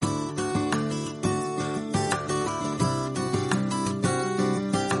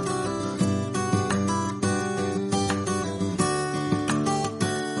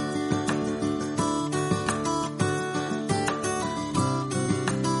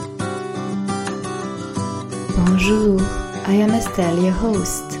Bonjour, I am Estelle, your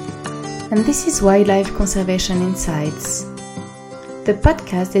host, and this is Wildlife Conservation Insights, the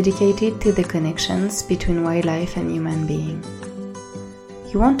podcast dedicated to the connections between wildlife and human being.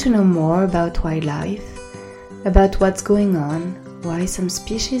 You want to know more about wildlife, about what's going on, why some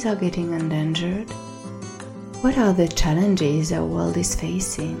species are getting endangered? What are the challenges our world is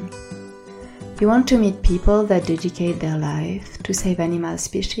facing? You want to meet people that dedicate their life to save animal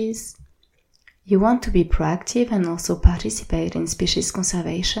species? You want to be proactive and also participate in species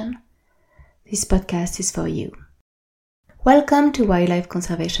conservation? This podcast is for you. Welcome to Wildlife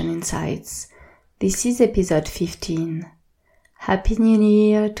Conservation Insights. This is episode 15. Happy New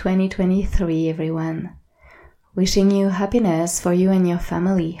Year 2023, everyone. Wishing you happiness for you and your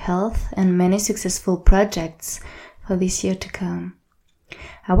family, health, and many successful projects for this year to come.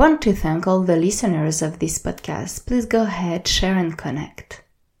 I want to thank all the listeners of this podcast. Please go ahead, share and connect.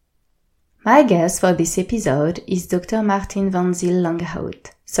 My guest for this episode is Dr. Martin van Zyl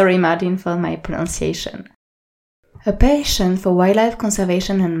Langehout. Sorry, Martin, for my pronunciation. A passion for wildlife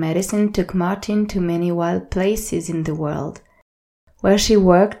conservation and medicine took Martin to many wild places in the world, where she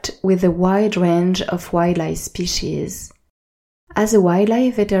worked with a wide range of wildlife species. As a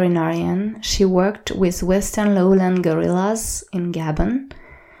wildlife veterinarian, she worked with western lowland gorillas in Gabon,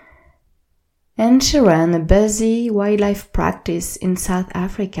 and she ran a busy wildlife practice in South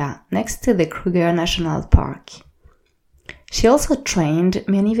Africa next to the Kruger National Park. She also trained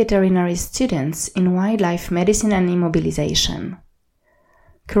many veterinary students in wildlife medicine and immobilization.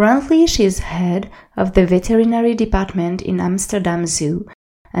 Currently, she is head of the veterinary department in Amsterdam Zoo,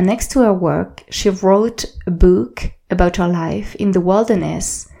 and next to her work, she wrote a book about her life in the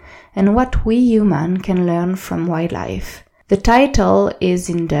wilderness and what we humans can learn from wildlife. The title is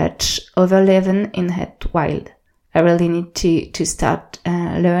in Dutch, Overleven in het wild. I really need to start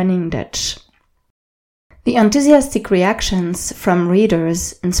learning Dutch. The enthusiastic reactions from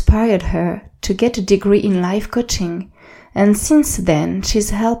readers inspired her to get a degree in life coaching, and since then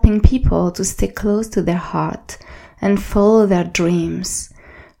she's helping people to stay close to their heart and follow their dreams,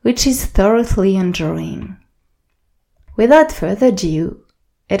 which is thoroughly enjoying. Without further ado,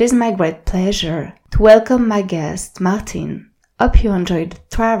 it is my great pleasure to welcome my guest, Martin. Hope you enjoyed the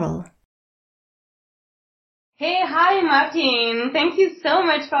travel. Hey, hi Martin. Thank you so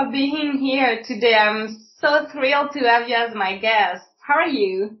much for being here today. I'm so thrilled to have you as my guest. How are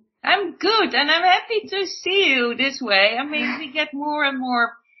you? I'm good, and I'm happy to see you this way. I mean, we get more and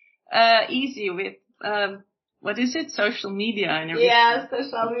more easy with social media and everything. Yeah,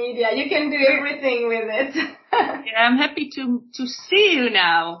 social media. You can do everything with it. Yeah, I'm happy to see you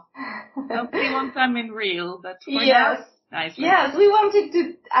now. Hopefully one time in real, but for yes. Now, nice. Yes, we wanted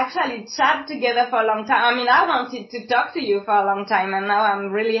to actually chat together for a long time. I mean, I wanted to talk to you for a long time, and now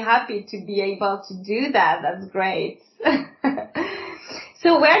I'm really happy to be able to do that. That's great.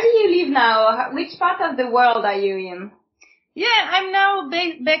 So where do you live now? Which part of the world are you in? Yeah, I'm now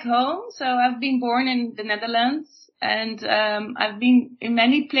back home. So I've been born in the Netherlands, and I've been in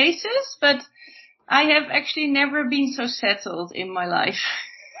many places, but I have actually never been so settled in my life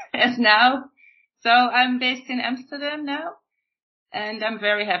as now. So I'm based in Amsterdam now, and I'm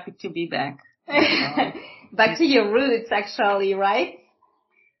very happy to be back. Back to your roots, actually, right?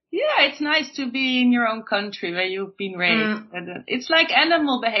 Yeah, it's nice to be in your own country where you've been raised. It's like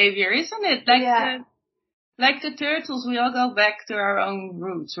animal behavior, isn't it? Like the turtles, we all go back to our own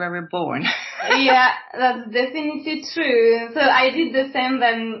roots where we're born. Yeah, that's definitely true. So I did the same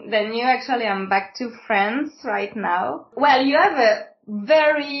than you. Actually, I'm back to France right now. Well, you have a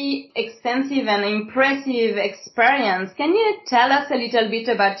very extensive and impressive experience. Can you tell us a little bit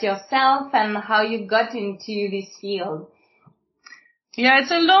about yourself and how you got into this field? Yeah,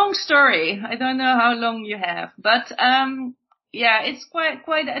 it's a long story. I don't know how long you have, but yeah, it's quite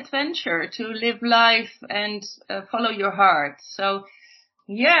an adventure to live life and follow your heart. So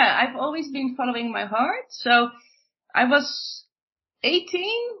yeah, I've always been following my heart. So I was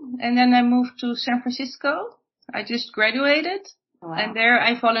 18 and then I moved to San Francisco. I just graduated. Wow. And there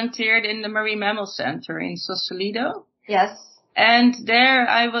I volunteered in the Marine Mammal Center in Sausalito. Yes. And there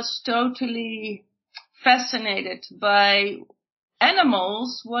I was totally fascinated by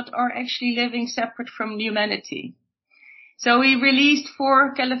animals what are actually living separate from humanity. So we released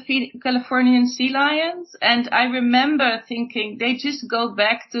 4 Californian sea lions, and I remember thinking they just go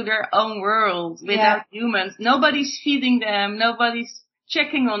back to their own world without humans. Nobody's feeding them, nobody's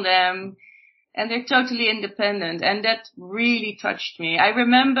checking on them, and they're totally independent, and that really touched me. I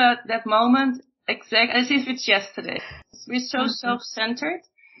remember that moment exact as if it's yesterday. We're so self-centered.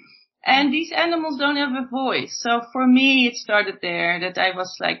 And these animals don't have a voice. So for me, it started there that I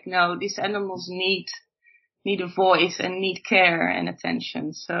was like, no, these animals need need a voice and need care and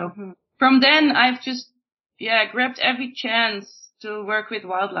attention. So from then I've just, grabbed every chance to work with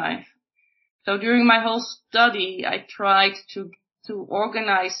wildlife. So during my whole study, I tried to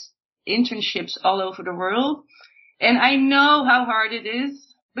organize internships all over the world. And I know how hard it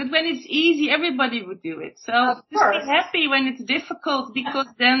is. But when it's easy, everybody would do it. So just be happy when it's difficult, because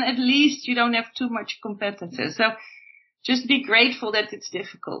then at least you don't have too much competitors. So just be grateful that it's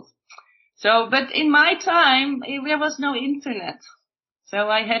difficult. So, but in my time, there was no internet. So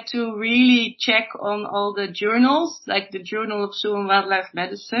I had to really check on all the journals, like the Journal of Zoo and Wildlife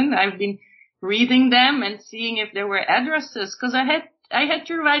Medicine. I've been reading them and seeing if there were addresses, because I had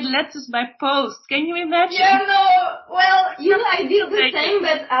to write letters by post. Can you imagine? Yeah, no. Well, I did the same,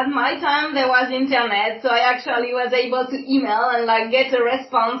 but at my time there was internet, so I actually was able to email and get a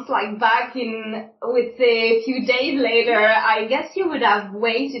response back in, with a few days later. I guess you would have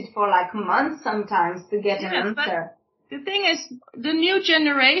waited for months sometimes to get an answer. The thing is, the new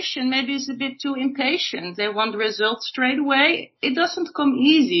generation maybe is a bit too impatient. They want results straight away. It doesn't come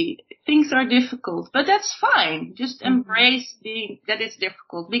easy. Things are difficult, but that's fine. Just embrace that it's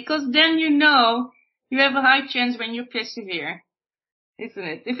difficult, because then you have a high chance when you persevere, isn't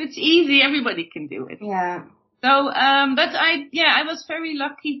it? If it's easy, everybody can do it. Yeah. So, but I was very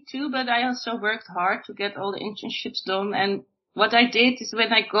lucky too, but I also worked hard to get all the internships done. And what I did is,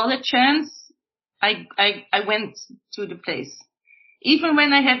 when I got a chance, I went to the place, even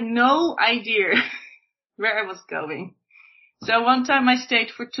when I had no idea where I was going. So one time I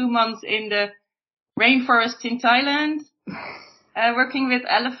stayed for 2 months in the rainforest in Thailand, working with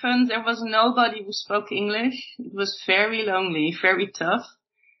elephants. There was nobody who spoke English. It was very lonely, very tough.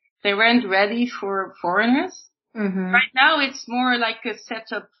 They weren't ready for foreigners. Right now it's more like a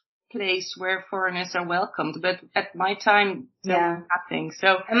setup place where foreigners are welcomed, but at my time there was nothing.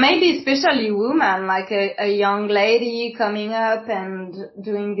 So, and maybe especially women, a young lady coming up and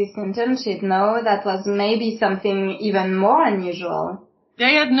doing this internship, that was maybe something even more unusual.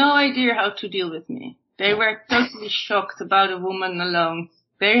 They had no idea how to deal with me. They were totally shocked about a woman alone.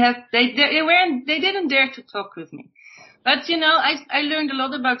 They didn't dare to talk with me. But I learned a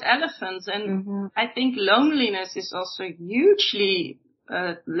lot about elephants, and I think loneliness is also hugely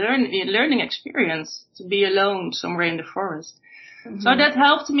learning experience, to be alone somewhere in the forest. So that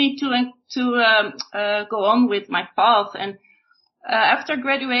helped me to go on with my path. And after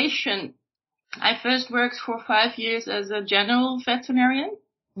graduation, I first worked for 5 years as a general veterinarian.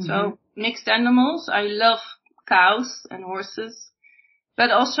 So mixed animals. I love cows and horses, but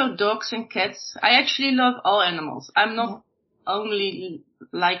also dogs and cats. I actually love all animals. I'm not only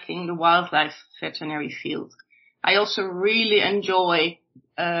liking the wildlife veterinary field. I also really enjoy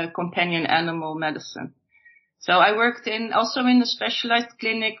companion animal medicine. So I worked also in a specialized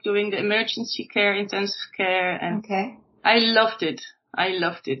clinic doing the emergency care, intensive care, and I loved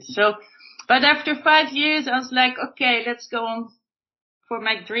it. So, but after 5 years, I was like, okay, let's go on for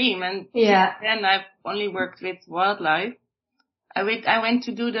my dream. And then I've only worked with wildlife. I went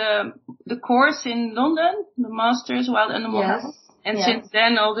to do the course in London, the Masters Wild Animal Health. And since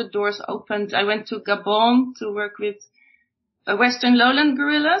then, all the doors opened. I went to Gabon to work with Western lowland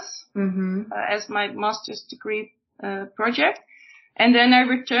gorillas as my master's degree project. And then I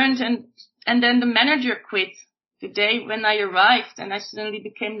returned, and then the manager quit the day when I arrived, and I suddenly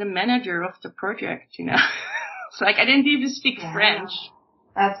became the manager of the project, It's like I didn't even speak French.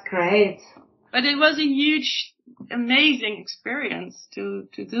 That's great. But it was a huge, amazing experience to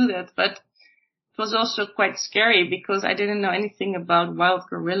do that. But it was also quite scary because I didn't know anything about wild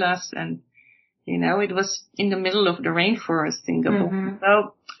gorillas, and it was in the middle of the rainforest in Gabon.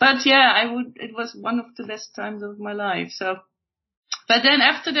 So, but it was one of the best times of my life. So, but then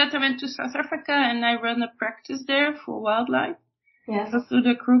after that I went to South Africa and I ran a practice there for wildlife. Yes. To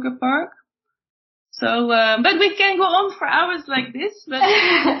the Kruger Park. So, but we can go on for hours like this, but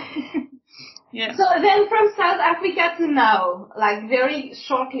yeah. So then from South Africa to now, very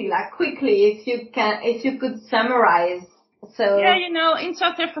shortly, quickly, if you could summarize. So in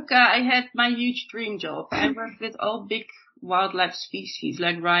South Africa, I had my huge dream job. I worked with all big wildlife species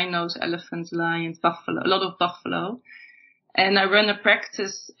like rhinos, elephants, lions, buffalo, a lot of buffalo. And I run a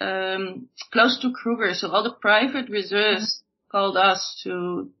practice close to Kruger, so all the private reserves called us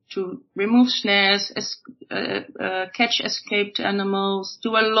to remove snares, catch escaped animals,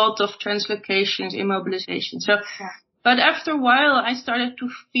 do a lot of translocations, immobilization. So, but after a while, I started to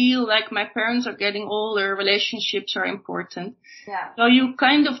feel like my parents are getting older, relationships are important. Yeah. So you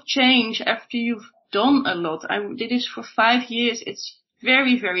kind of change after you've done a lot. I did this for 5 years. It's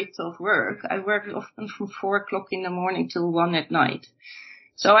very, very tough work. I worked often from 4 o'clock in the morning till 1 at night.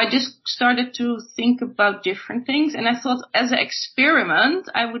 So I just started to think about different things. And I thought as an experiment,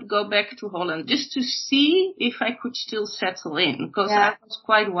 I would go back to Holland just to see if I could still settle in. Because I was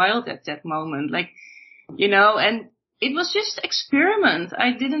quite wild at that moment. Like, you know, and it was just experiment.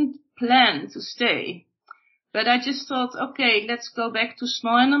 I didn't plan to stay. But I just thought, okay, let's go back to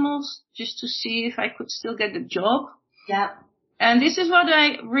small animals just to see if I could still get a job. Yeah. And this is what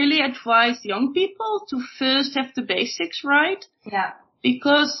I really advise young people, to first have the basics right. Yeah.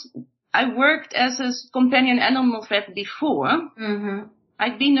 Because I worked as a companion animal vet before. Mm-hmm.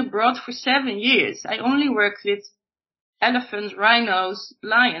 I'd been abroad for 7 years. I only worked with elephants, rhinos,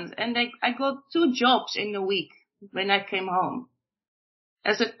 lions, and I got 2 jobs in a week when I came home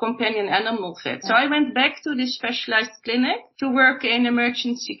as a companion animal vet. Yeah. So I went back to this specialized clinic to work in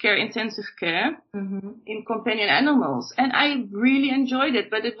emergency care, intensive care, in companion animals. And I really enjoyed it,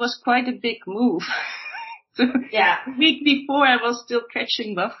 but it was quite a big move. Yeah. The week before I was still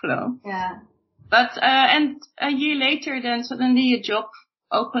catching buffalo. Yeah. But, and a year later then suddenly a job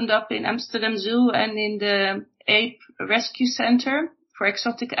opened up in Amsterdam Zoo and in the ape rescue center for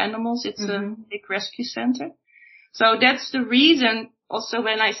exotic animals. It's a big rescue center. So that's the reason also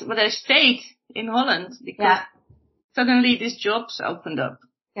when I stayed in Holland, because suddenly these jobs opened up.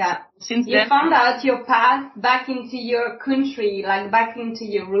 Yeah. Since you then, found out your path back into your country, like back into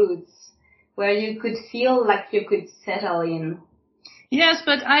your roots, where you could feel like you could settle in. Yes,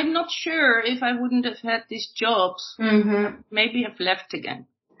 but I'm not sure if I wouldn't have had these jobs, maybe have left again.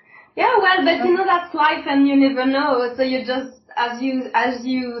 Yeah, well, but you know, that's life and you never know. So you just, as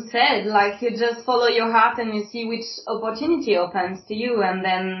you said, like you just follow your heart and you see which opportunity opens to you and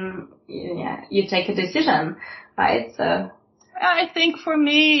then, you take a decision, right? So. I think for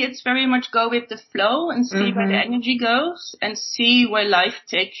me, it's very much go with the flow and see where the energy goes and see where life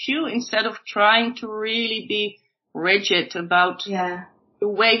takes you instead of trying to really be rigid about the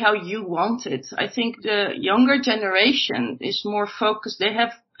way how you want it. I think the younger generation is more focused. They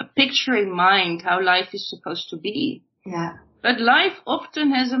have a picture in mind how life is supposed to be. Yeah. But life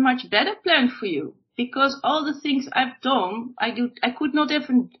often has a much better plan for you because all the things I've done, I could not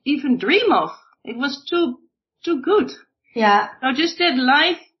even dream of. It was too good. Yeah. So just let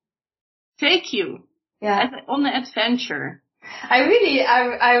life take you on an adventure. I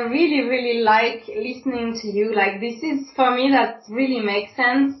really like listening to you. Like this is, for me, that really makes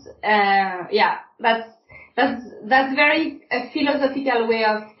sense. That's very a philosophical way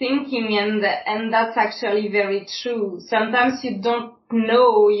of thinking and that's actually very true. Sometimes you don't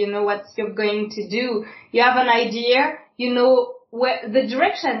know, what you're going to do. You have an idea, where the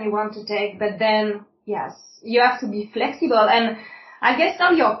direction you want to take, but then, yes, you have to be flexible. And I guess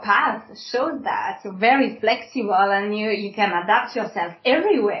all your path shows that. You're very flexible and you can adapt yourself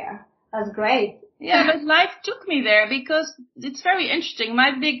everywhere. That's great. Yeah, but life took me there because it's very interesting.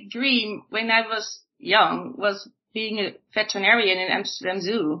 My big dream when I was young was being a veterinarian in Amsterdam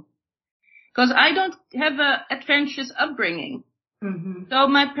Zoo. Because I don't have a adventurous upbringing. So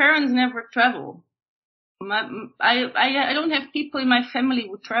my parents never travel. I don't have people in my family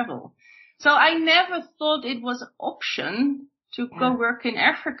who travel. So I never thought it was an option to go work in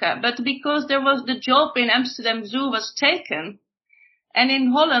Africa. But because there was the job in Amsterdam Zoo was taken, and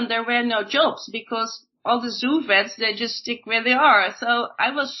in Holland there were no jobs because all the zoo vets, they just stick where they are. So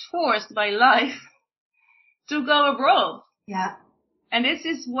I was forced by life to go abroad. Yeah. And this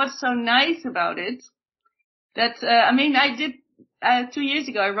is what's so nice about it. That, I did, 2 years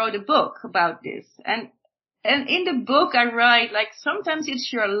ago I wrote a book about this. And in the book I write, like, sometimes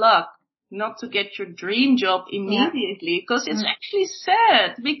it's your luck not to get your dream job immediately, because it's actually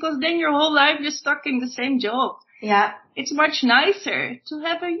sad, because then your whole life you're stuck in the same job. Yeah. It's much nicer to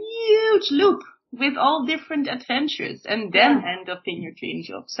have a huge loop with all different adventures and then end up in your dream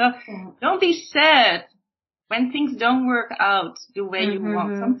job. So don't be sad when things don't work out the way you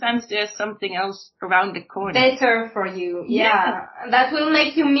want. Sometimes there's something else around the corner. Better for you. Yeah. That will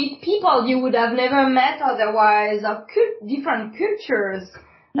make you meet people you would have never met otherwise, of different cultures.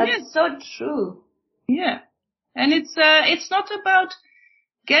 That's so true. Yeah. And it's not about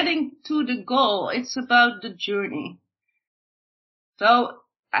getting to the goal. It's about the journey. So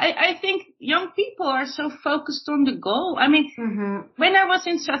I think young people are so focused on the goal. I mean, when I was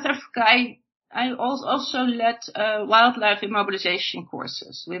in South Africa, I also led wildlife immobilization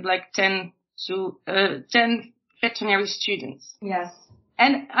courses with like 10 veterinary students. Yes.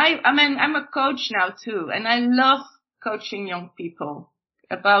 And I'm a coach now too, and I love coaching young people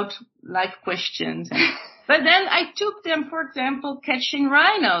about life questions. But then I took them, for example, catching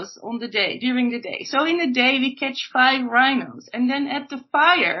rhinos during the day. So in the day we catch 5 rhinos, and then at the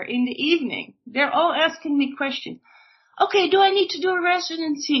fire in the evening, they're all asking me questions. okay, do I need to do a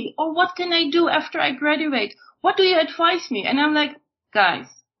residency? Or what can I do after I graduate? What do you advise me? And I'm like, guys,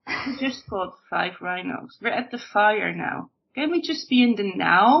 we just caught 5 rhinos. We're at the fire now. Can we just be in the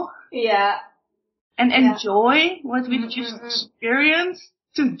now? Yeah. And enjoy what we've just experienced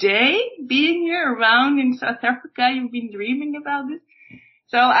today, being here around in South Africa. You've been dreaming about this.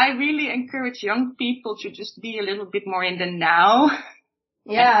 So I really encourage young people to just be a little bit more in the now.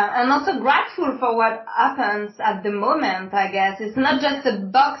 Yeah, and also grateful for what happens at the moment, I guess. It's not just a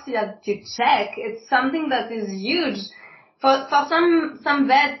box that you check. It's something that is huge. For some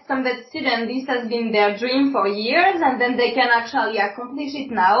vet students, this has been their dream for years, and then they can actually accomplish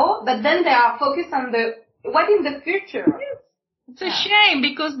it now. But then they are focused on what in the future. It's a shame,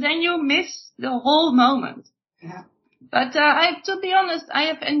 because then you miss the whole moment. Yeah. But to be honest, I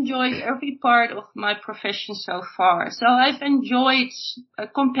have enjoyed every part of my profession so far. So I've enjoyed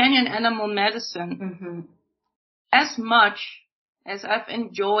companion animal medicine as much as I've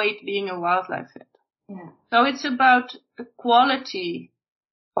enjoyed being a wildlife vet. Yeah. So it's about the quality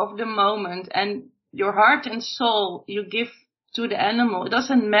of the moment and your heart and soul you give to the animal. It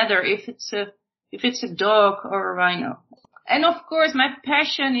doesn't matter if it's a dog or a rhino. And of course, my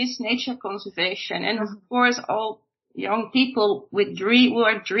passion is nature conservation. And of course, all young people who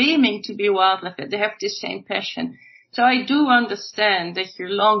are dreaming to be wildlife vet, they have the same passion. So I do understand that you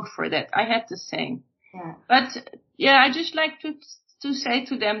long for that. I had the same. Yeah. But I just like to say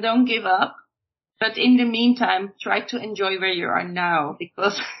to them, don't give up. But in the meantime, try to enjoy where you are now,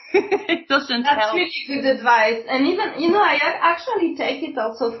 because it doesn't help. That's really good advice. And even, I actually take it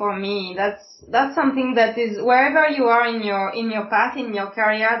also for me. That's something that is wherever you are in your path, in your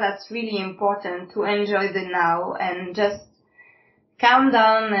career, that's really important to enjoy the now and just calm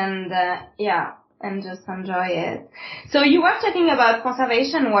down and just enjoy it. So you were talking about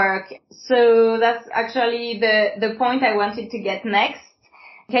conservation work. So that's actually the point I wanted to get next.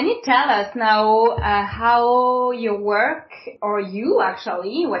 Can you tell us now how your work, or you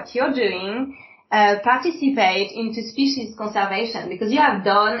actually, what you're doing, participate into species conservation? Because you have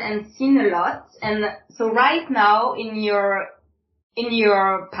done and seen a lot. And so right now in your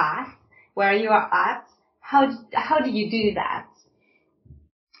path, where you are at, how do you do that?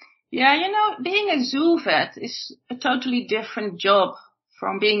 Yeah, being a zoo vet is a totally different job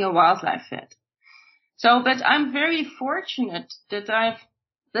from being a wildlife vet. So, but I'm very fortunate that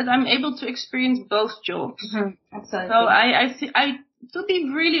I'm able to experience both jobs. Absolutely. So to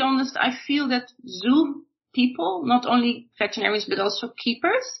be really honest, I feel that zoo people, not only veterinarians, but also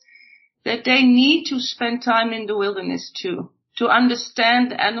keepers, that they need to spend time in the wilderness too, to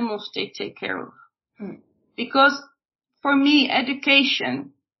understand the animals they take care of. Because for me,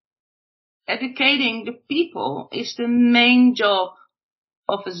 educating the people is the main job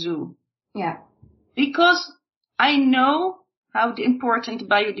of a zoo. Yeah. Because I know how important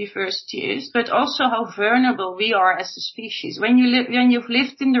biodiversity is, but also how vulnerable we are as a species. When you've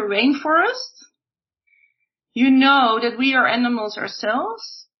lived in the rainforest, you know that we are animals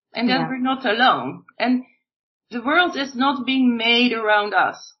ourselves and that we're not alone. And the world is not being made around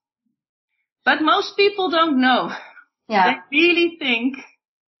us. But most people don't know. Yeah. They really think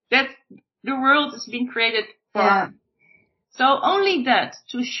that the world is being created for us. So only that,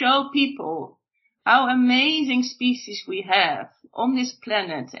 to show people how amazing species we have on this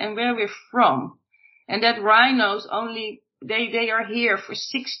planet and where we're from. And that rhinos they are here for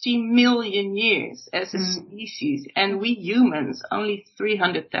 60 million years as a species, and we humans only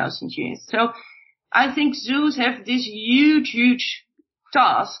 300,000 years. So I think zoos have this huge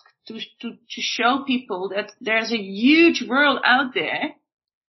task to show people that there's a huge world out there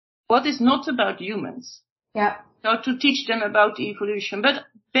what is not about humans. Yeah. So to teach them about evolution, but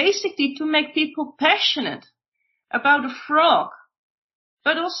basically to make people passionate about a frog,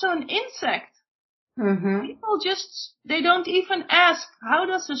 but also an insect. People they don't even ask, how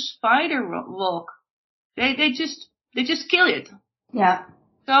does a spider walk? They just kill it. Yeah.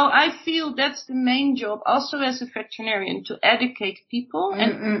 So I feel that's the main job also as a veterinarian, to educate people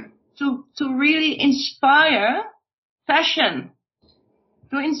and to really inspire passion.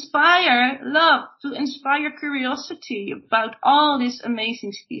 To inspire love, to inspire curiosity about all these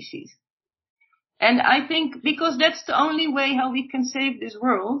amazing species. And I think because that's the only way how we can save this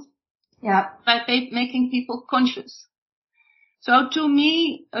world. Yeah. By making people conscious. So to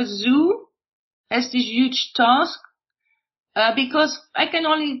me, a zoo has this huge task, because I can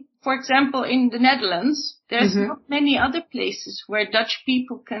only, for example, in the Netherlands, there's not many other places where Dutch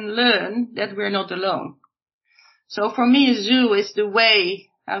people can learn that we're not alone. So for me, a zoo is the way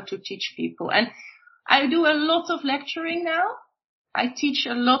how to teach people. And I do a lot of lecturing now. I teach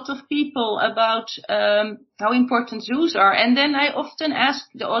a lot of people about how important zoos are. And then I often ask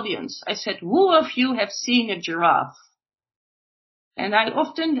the audience, I said, who of you have seen a giraffe? And I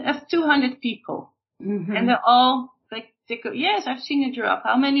often have 200 people. Mm-hmm. And they're all like, they go, yes, I've seen a giraffe.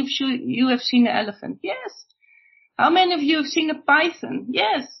 How many of you have seen an elephant? Yes. How many of you have seen a python?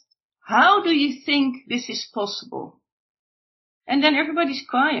 Yes. How do you think this is possible? And then everybody's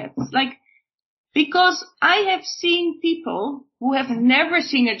quiet. It's like, because I have seen people who have never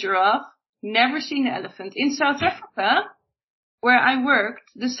seen a giraffe, never seen an elephant. In South Africa, where I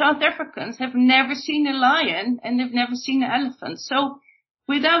worked, the South Africans have never seen a lion and they've never seen an elephant. So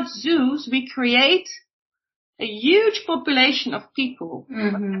without zoos, we create a huge population of people who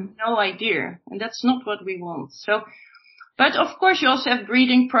have no idea. And that's not what we want. So, but of course you also have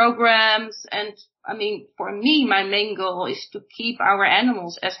breeding programs. And I mean, for me, my main goal is to keep our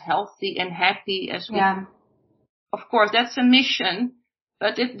animals as healthy and happy as we can. Of course, that's a mission.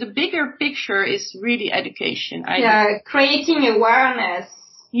 But the bigger picture is really education. Creating awareness.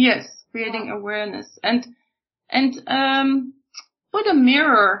 Yes, creating awareness. And put a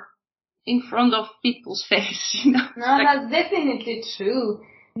mirror in front of people's face, you know. No, that's definitely true.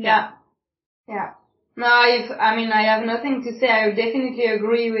 Yeah. No, I have nothing to say. I definitely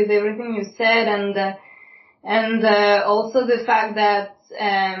agree with everything you said, and also the fact that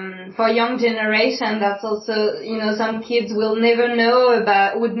for young generation, that's also, you know, some kids would never know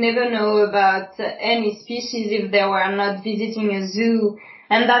about any species if they were not visiting a zoo.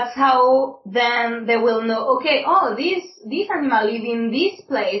 And that's how then they will know, okay, oh, this animal live in this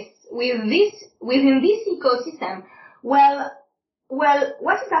place within this ecosystem. Well,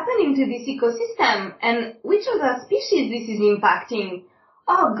 what is happening to this ecosystem and which other species this is impacting?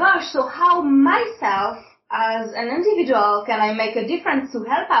 Oh gosh, so how myself as an individual can I make a difference to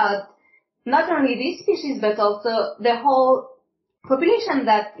help out not only this species but also the whole population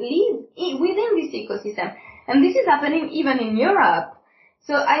that lives within this ecosystem? And this is happening even in Europe.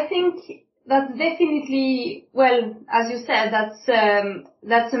 So I think that's definitely, well, as you said,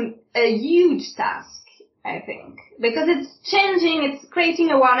 that's a huge task, I think, because it's creating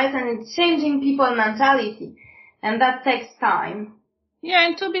awareness and it's changing people's mentality, and that takes time. Yeah,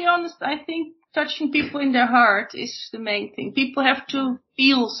 and to be honest, I think touching people in their heart is the main thing. People have to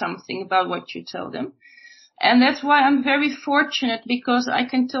feel something about what you tell them. And that's why I'm very fortunate, because I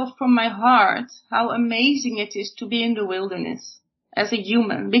can tell from my heart how amazing it is to be in the wilderness as a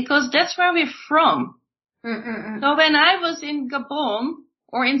human, because that's where we're from. So when I was in Gabon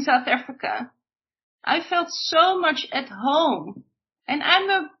or in South Africa, I felt so much at home. And I'm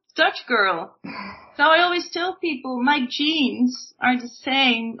a Dutch girl. So I always tell people my genes are the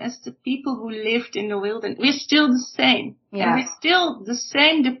same as the people who lived in the wilderness. We're still the same. Yeah. And we're still the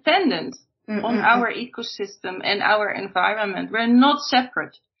same dependent on our ecosystem and our environment. We're not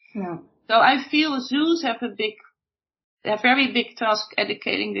separate. No. So I feel zoos have a very big task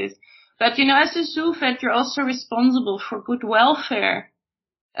educating this. But, you know, as a zoo vet, you're also responsible for good welfare,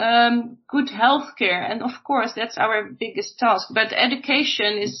 good healthcare. And of course, that's our biggest task. But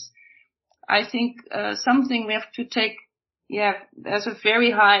education is, I think, something we have to take, as a very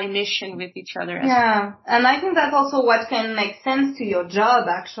high mission with each other. Yeah. And I think that's also what can make sense to your job,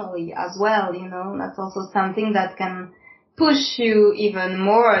 actually, as well. You know, that's also something that can push you even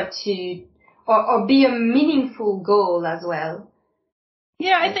more to, or be a meaningful goal as well.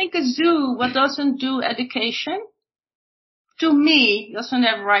 Yeah, I think a zoo, what doesn't do education, to me, doesn't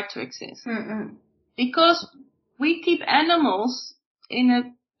have a right to exist. Because we keep animals in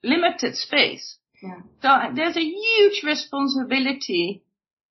a limited space. Yeah. So there's a huge responsibility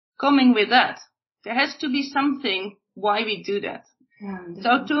coming with that. There has to be something why we do that. Yeah,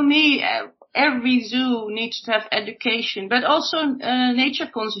 so to me, every zoo needs to have education, but also nature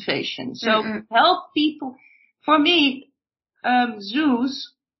conservation. So help people. For me,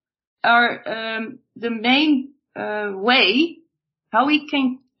 zoos are the main way how we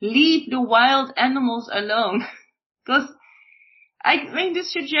can leave the wild animals alone. Because I made the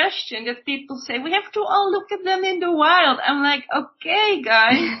suggestion that people say, we have to all look at them in the wild. I'm like, okay,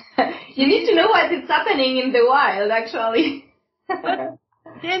 guys. You need to know what is happening in the wild, actually. But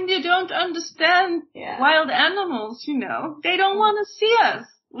then you don't understand wild animals, you know. They don't want to see us.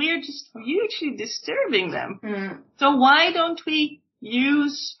 We are just hugely disturbing them. So why don't we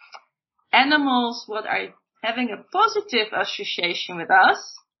use animals what are having a positive association with us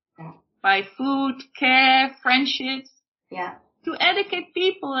by food, care, friendships, to educate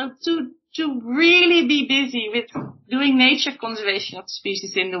people to really be busy with doing nature conservation of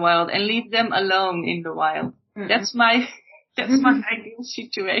species in the wild and leave them alone in the wild. That's my ideal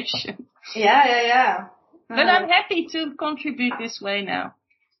situation. Yeah. But I'm happy to contribute this way now.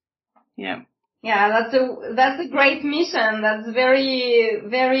 Yeah. Yeah, that's a great mission. That's very,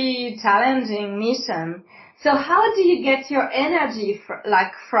 very challenging mission. So how do you get your energy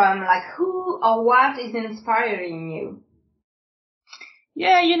from who or what is inspiring you?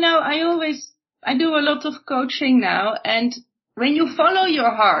 Yeah, I do a lot of coaching now, and when you follow your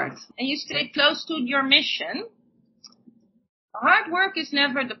heart and you stay close to your mission, hard work is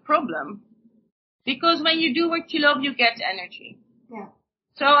never the problem. Because when you do what you love, you get energy. Yeah.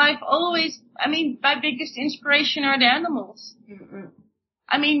 So my biggest inspiration are the animals.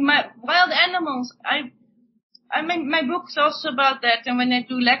 Mm-hmm. My wild animals, my book's also about that, and when I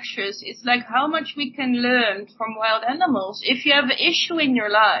do lectures, it's like how much we can learn from wild animals. If you have an issue in your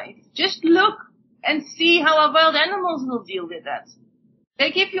life, just look and see how our wild animals will deal with that.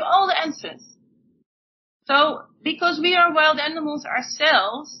 They give you all the answers. So, because we are wild animals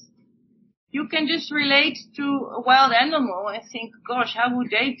ourselves, you can just relate to a wild animal and think, gosh, how would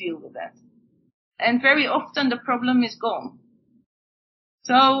they deal with that? And very often the problem is gone.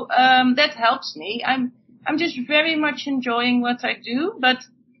 So, that helps me. I'm just very much enjoying what I do, but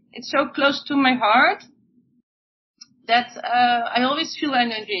it's so close to my heart that, I always feel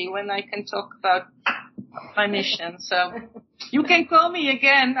energy when I can talk about my mission. So you can call me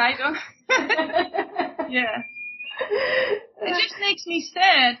again. I don't, yeah. It just makes me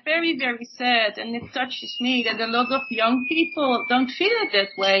sad, very, very sad, and it touches me that a lot of young people don't feel it that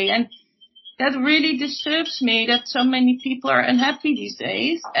way, and that really disturbs me that so many people are unhappy these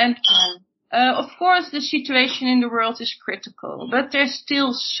days. And of course the situation in the world is critical, but there's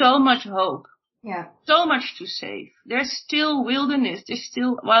still so much hope. Yeah. So much to save. There's still wilderness, there's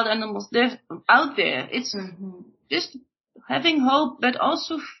still wild animals out there. It's just having hope, but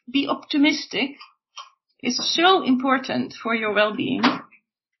also be optimistic. Is so important for your well-being.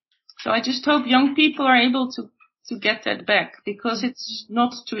 So I just hope young people are able to get that back, because it's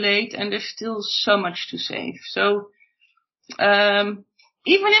not too late and there's still so much to save. So, even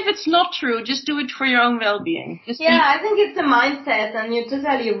if it's not true, just do it for your own well-being. I think it's a mindset, and you're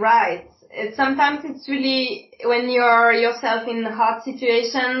totally right. Sometimes it's really, when you're yourself in a hard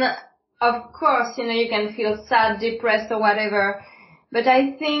situation, of course, you can feel sad, depressed or whatever. But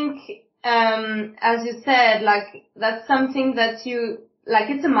I think, as you said, that's something that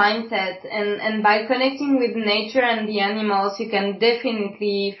it's a mindset, and by connecting with nature and the animals, you can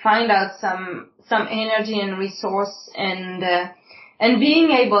definitely find out some energy and resource and being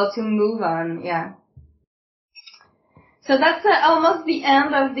able to move on. Yeah. So that's almost the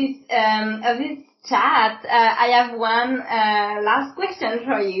end of this chat. I have one last question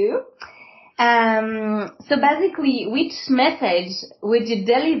for you. So basically, which message would you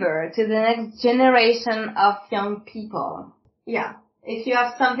deliver to the next generation of young people? Yeah, if you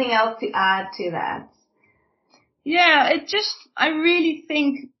have something else to add to that. Yeah, I really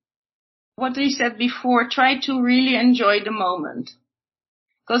think what we said before, try to really enjoy the moment.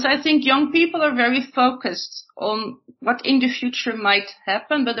 Because I think young people are very focused on what in the future might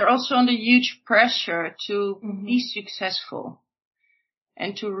happen, but they're also under huge pressure to be successful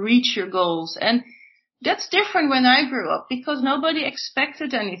and to reach your goals. And that's different when I grew up, because nobody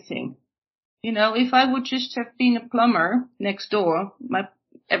expected anything. If I would just have been a plumber next door, my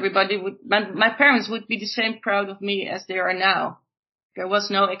parents would be the same proud of me as they are now. There was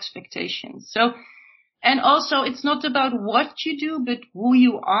no expectation. So, and also it's not about what you do, but who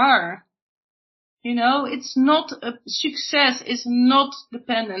you are. It's not, success is not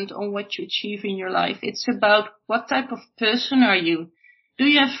dependent on what you achieve in your life. It's about what type of person are you? Do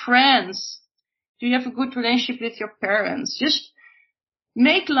you have friends? Do you have a good relationship with your parents? Just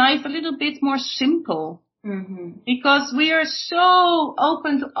make life a little bit more simple. Because we are so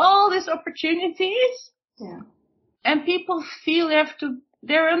open to all these opportunities. Yeah. And people feel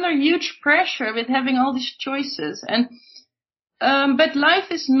they're under huge pressure with having all these choices. And, but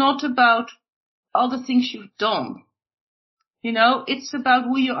life is not about all the things you've done. It's about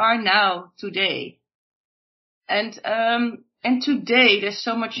who you are now, today. And today there's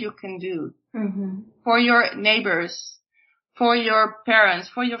so much you can do. For your neighbors, for your parents,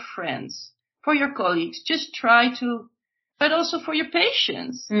 for your friends, for your colleagues. Just try to, but also for your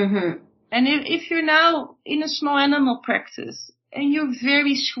patients. And if you're now in a small animal practice and you're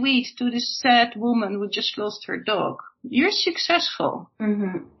very sweet to this sad woman who just lost her dog, you're successful.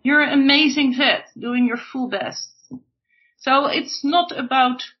 You're an amazing vet doing your full best. So it's not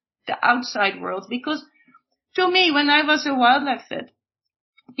about the outside world, because to me, when I was a wildlife vet,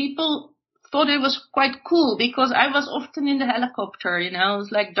 people thought it was quite cool because I was often in the helicopter, it was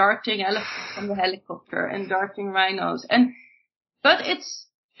like darting elephants from the helicopter and darting rhinos. But it's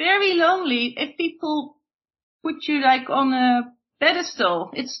very lonely if people put you like on a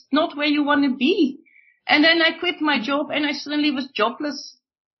pedestal. It's not where you want to be. And then I quit my job and I suddenly was jobless.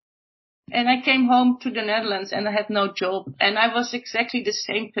 And I came home to the Netherlands and I had no job. And I was exactly the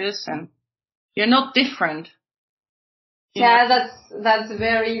same person. You're not different. Yeah, that's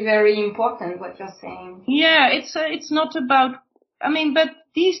very, very important what you're saying. Yeah, it's not about, but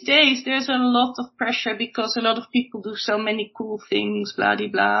these days there's a lot of pressure because a lot of people do so many cool things, blah, blah,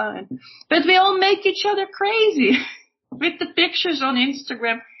 blah. But we all make each other crazy with the pictures on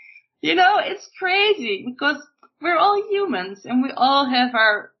Instagram. It's crazy because we're all humans and we all have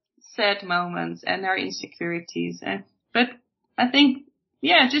our sad moments and our insecurities. But I think,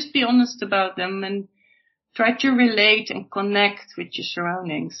 just be honest about them and try to relate and connect with your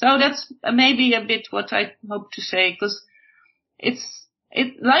surroundings. So that's maybe a bit what I hope to say, because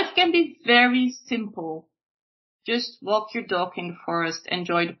life can be very simple. Just walk your dog in the forest,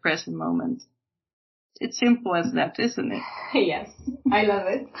 enjoy the present moment. It's simple as that, isn't it? Yes, I love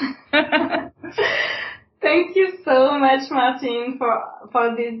it. Thank you so much, Martin,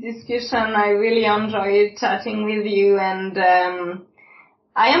 for this discussion. I really enjoyed chatting with you, and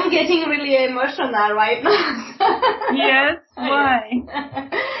I am getting really emotional right now. Yes, why?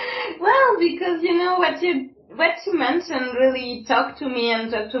 Well, because what you mentioned really talked to me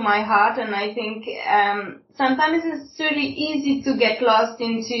and talked to my heart, and I think sometimes it's really easy to get lost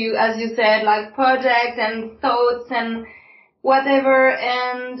into, as you said, like projects and thoughts and whatever,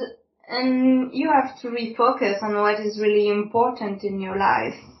 and you have to refocus on what is really important in your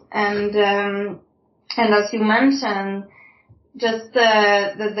life. And as you mentioned, just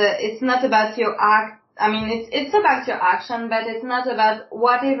it's not about your act. It's about your action, but it's not about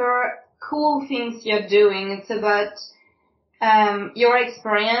whatever cool things you're doing. It's about your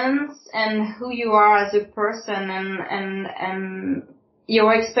experience and who you are as a person, and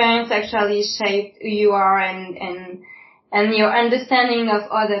your experience actually shaped who you are and your understanding of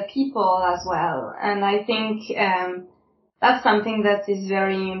other people as well. And I think that's something that is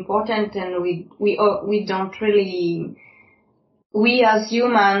very important, and we don't really. We as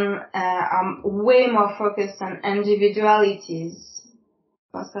human are way more focused on individualities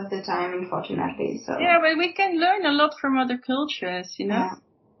most of the time, unfortunately. So yeah, but we can learn a lot from other cultures, Yeah.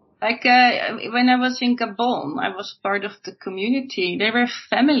 Like when I was in Gabon, I was part of the community. They were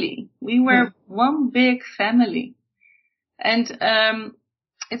family. We were one big family, and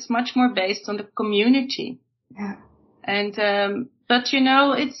it's much more based on the community. Yeah. And but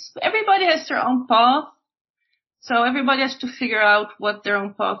it's everybody has their own path. So everybody has to figure out what their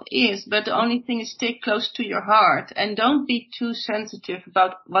own path is, but the only thing is stay close to your heart and don't be too sensitive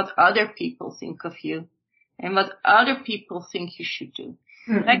about what other people think of you and what other people think you should do.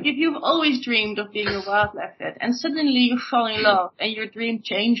 Mm-hmm. Like if you've always dreamed of being a wildlife vet and suddenly you fall in love and your dream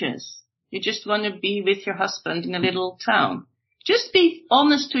changes, you just want to be with your husband in a little town. Just be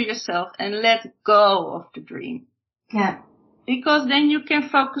honest to yourself and let go of the dream. Yeah. Because then you can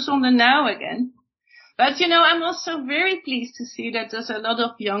focus on the now again. But, I'm also very pleased to see that there's a lot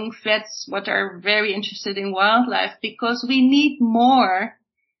of young vets what are very interested in wildlife, because we need more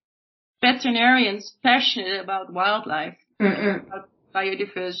veterinarians passionate about wildlife, about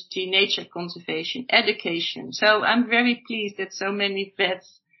biodiversity, nature conservation, education. So I'm very pleased that so many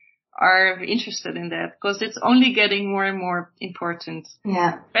vets are interested in that, because it's only getting more and more important.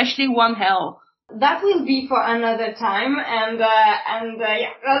 Yeah. Especially One Health. That will be for another time, and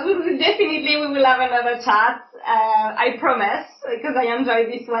definitely we will have another chat. I promise, because I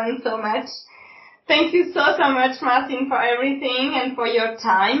enjoyed this one so much. Thank you so much, Martin, for everything and for your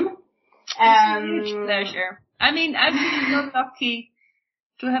time. It's a huge pleasure. I've been so lucky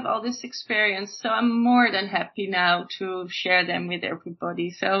to have all this experience, so I'm more than happy now to share them with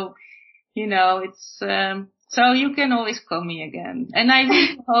everybody. So, it's. So you can always call me again. And I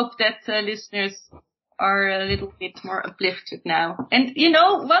really hope that listeners are a little bit more uplifted now. And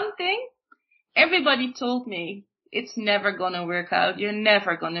one thing, everybody told me it's never going to work out. You're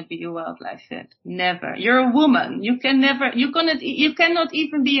never going to be a wildlife vet. Never. You're a woman. You cannot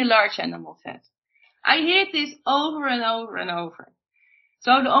even be a large animal vet. I hear this over and over and over.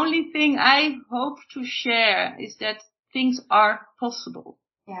 So the only thing I hope to share is that things are possible.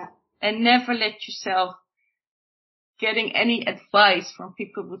 Yeah. And never let yourself getting any advice from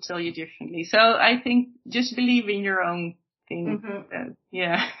people who tell you differently. So I think just believe in your own thing. Mm-hmm.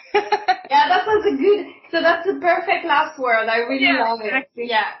 Yeah. Yeah, that's a perfect last word. I really love it.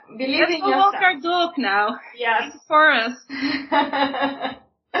 Yeah. Believe in yourself. Let's walk our dog now. Yes. For us.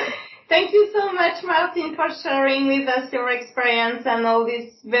 Thank you so much, Martin, for sharing with us your experience and all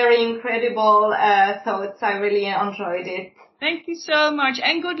these very incredible thoughts. I really enjoyed it. Thank you so much.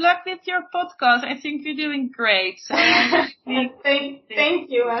 And good luck with your podcast. I think you're doing great. So thank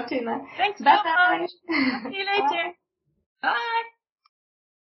you, Martina. Thanks so much. See you later. Bye.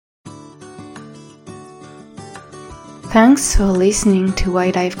 Thanks for listening to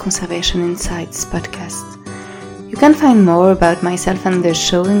Wildlife Conservation Insights podcast. You can find more about myself and the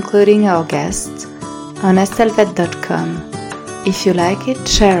show, including our guests, on estelvet.com. If you like it,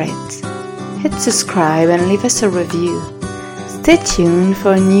 share it. Hit subscribe and leave us a review. Stay tuned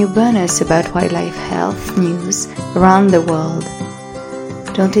for a new bonus about wildlife health news around the world.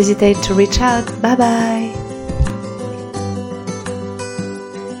 Don't hesitate to reach out. Bye bye!